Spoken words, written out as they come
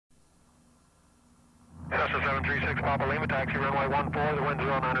Cessna 736 Papa Lima, taxi runway 14, the wind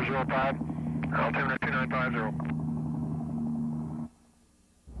 0905, altimeter 2950.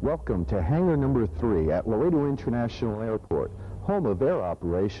 Welcome to hangar number 3 at Laredo International Airport, home of air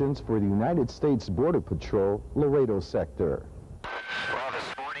operations for the United States Border Patrol, Laredo Sector. Well,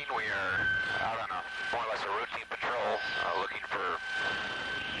 this morning we are out on a more or less a routine patrol, looking for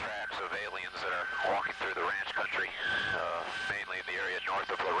tracks of aliens that are walking through the ranch country, mainly in the area north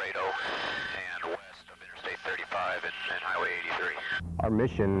of Laredo and west of Interstate 35 and Highway 83. Our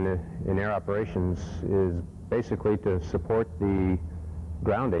mission in air operations is basically to support the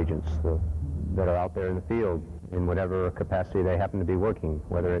ground agents that are out there in the field in whatever capacity they happen to be working,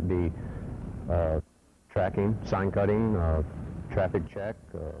 whether it be tracking, sign cutting, traffic check,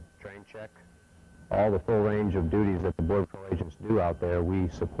 train check. All the full range of duties that the Border Patrol agents do out there, we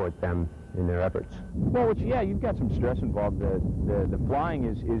support them in their efforts. Well, yeah, you've got some stress involved. The flying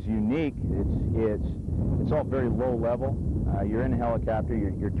is unique. It's all very low level. You're in a helicopter.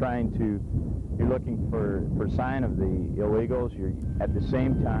 You're looking for sign of the illegals. At the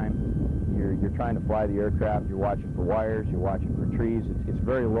same time, you're trying to fly the aircraft. You're watching for wires. You're watching for trees. It's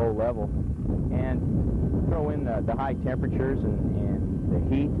very low level, and throw in the high temperatures and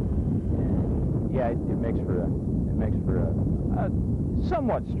the heat. And yeah, it makes for a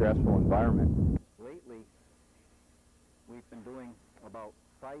somewhat stressful environment. Lately, we've been doing about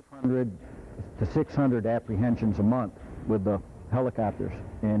 500 to 600 apprehensions a month with the helicopters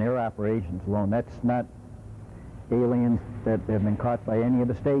in air operations alone. That's not aliens that have been caught by any of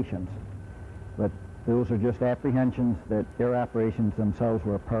the stations, but those are just apprehensions that air operations themselves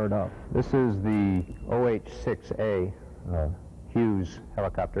were a part of. This is the OH-6A Hughes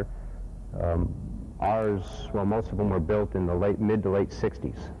helicopter. Ours, well, most of them were built in the mid to late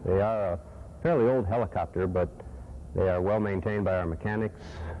 60s. They are a fairly old helicopter, but they are well maintained by our mechanics,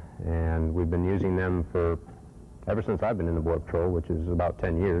 and we've been using them ever since I've been in the Border Patrol, which is about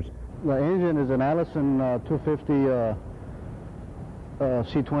 10 years. The engine is an Allison 250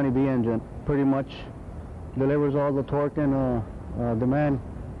 C-20B engine. Pretty much delivers all the torque and demand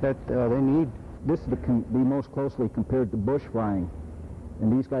that they need. This is the most closely compared to bush flying,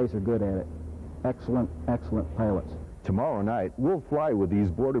 and these guys are good at it. Excellent, excellent pilots. Tomorrow night, we'll fly with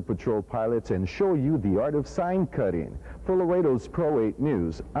these Border Patrol pilots and show you the art of sign cutting. For Laredo's Pro 8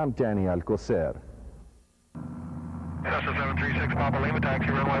 News, I'm Danny Alcocer. Cessna 736 Papa Lima,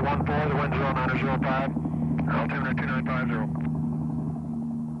 taxi runway 14, the wind 0905, altimeter 2950.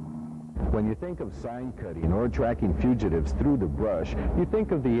 When you think of sign cutting or tracking fugitives through the brush, you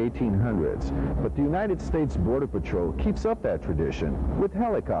think of the 1800s. But the United States Border Patrol keeps up that tradition with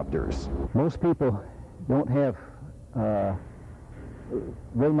helicopters. Most people don't have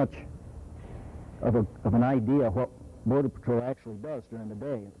very much of an idea what Border Patrol actually does during the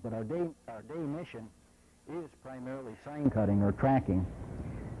day. But our day mission is primarily sign cutting or tracking.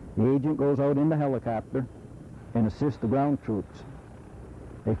 The agent goes out in the helicopter and assists the ground troops.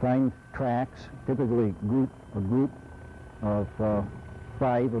 They find tracks, typically a group of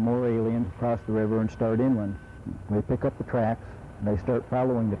 5 or more aliens across the river and start inland. They pick up the tracks, and they start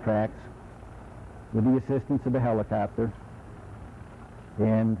following the tracks with the assistance of the helicopter,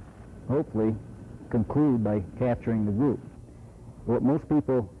 and hopefully conclude by capturing the group. What most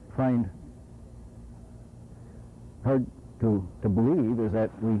people find hard to believe is that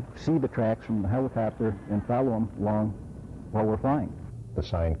we see the tracks from the helicopter and follow them along while we're flying. The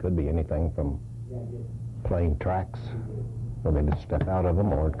sign could be anything from plain tracks where they just step out of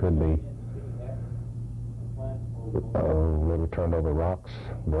them, or it could be little turned over rocks,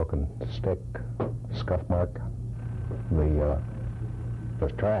 broken stick, scuff mark.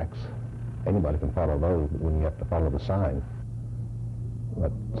 Those tracks, anybody can follow those when you have to follow the sign.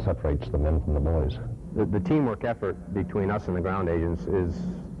 That separates the men from the boys. The teamwork effort between us and the ground agents is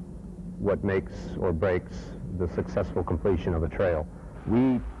what makes or breaks the successful completion of a trail.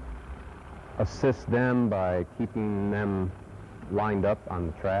 We assist them by keeping them lined up on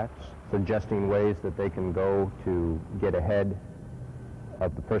the tracks, suggesting ways that they can go to get ahead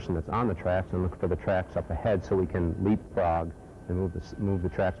of the person that's on the tracks and look for the tracks up ahead so we can leapfrog and move the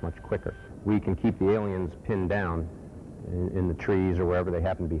tracks much quicker. We can keep the aliens pinned down in the trees or wherever they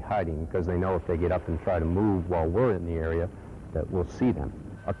happen to be hiding, because they know if they get up and try to move while we're in the area that we'll see them.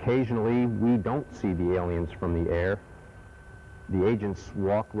 Occasionally, we don't see the aliens from the air. The agents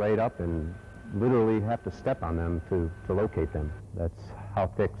walk right up and literally have to step on them to locate them. That's how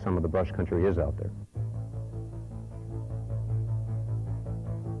thick some of the brush country is out there.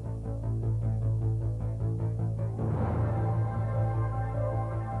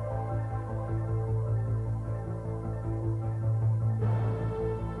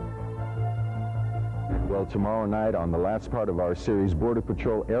 Well, tomorrow night on the last part of our series, Border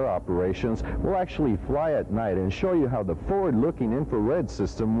Patrol Air Operations, we'll actually fly at night and show you how the forward-looking infrared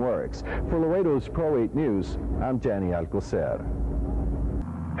system works. For Laredo's Pro 8 News, I'm Danny Alcocer.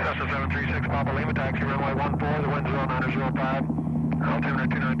 Cessna 736 Papa Lima, taxi runway 14, the wind 0905, altimeter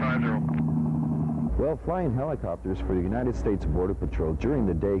 2950. Well, flying helicopters for the United States Border Patrol during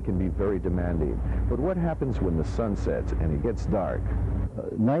the day can be very demanding. But what happens when the sun sets and it gets dark?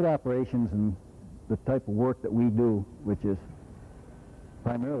 Night operations and the type of work that we do, which is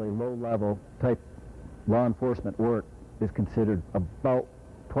primarily low-level type law enforcement work, is considered about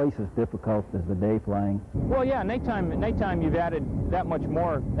twice as difficult as the day flying. Well, yeah, nighttime you've added that much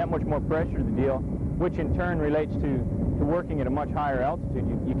more pressure to the deal, which in turn relates to working at a much higher altitude.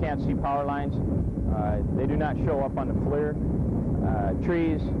 You can't see power lines. They do not show up on the FLIR.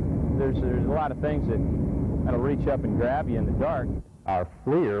 Trees, there's a lot of things that'll reach up and grab you in the dark. Our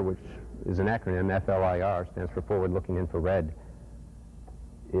FLIR, which is an acronym, FLIR, stands for Forward Looking Infrared,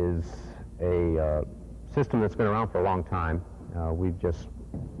 is a system that's been around for a long time. We've just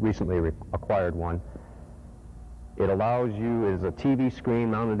recently acquired one. It allows you, is a TV screen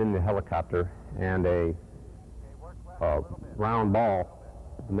mounted in the helicopter and a round ball,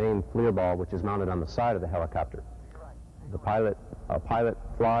 the main FLIR ball, which is mounted on the side of the helicopter. A pilot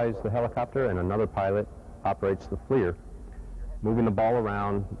flies the helicopter and another pilot operates the FLIR, moving the ball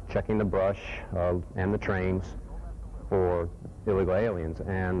around, checking the brush and the trains for illegal aliens.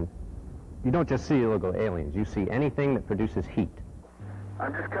 And you don't just see illegal aliens, you see anything that produces heat.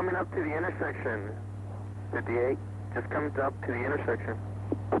 I'm just coming up to the intersection, 58, just coming up to the intersection.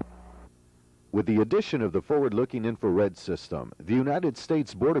 With the addition of the forward-looking infrared system, the United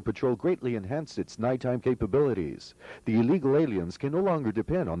States Border Patrol greatly enhanced its nighttime capabilities. The illegal aliens can no longer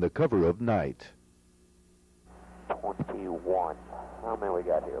depend on the cover of night. 21. How many we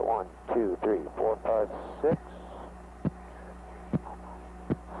got here? 1, 2, 3, 4, 5, 6,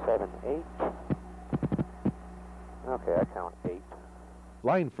 7, 8. Okay, I count 8.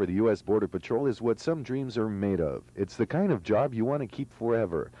 Flying for the U.S. Border Patrol is what some dreams are made of. It's the kind of job you want to keep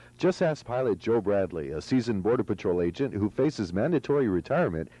forever. Just ask pilot Joe Bradley, a seasoned Border Patrol agent who faces mandatory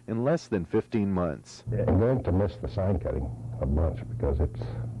retirement in less than 15 months. I'm going to miss the sign cutting a bunch because it's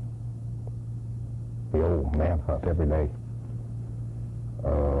the old manhunt every day.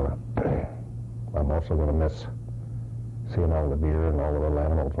 I'm also going to miss seeing all the deer and all the little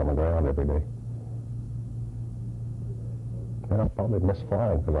animals on the ground every day. And I'll probably miss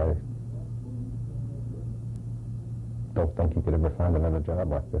flying because I don't think you could ever find another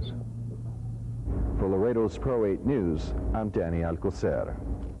job like this. For Laredo's Pro 8 News, I'm Danny Alcocer.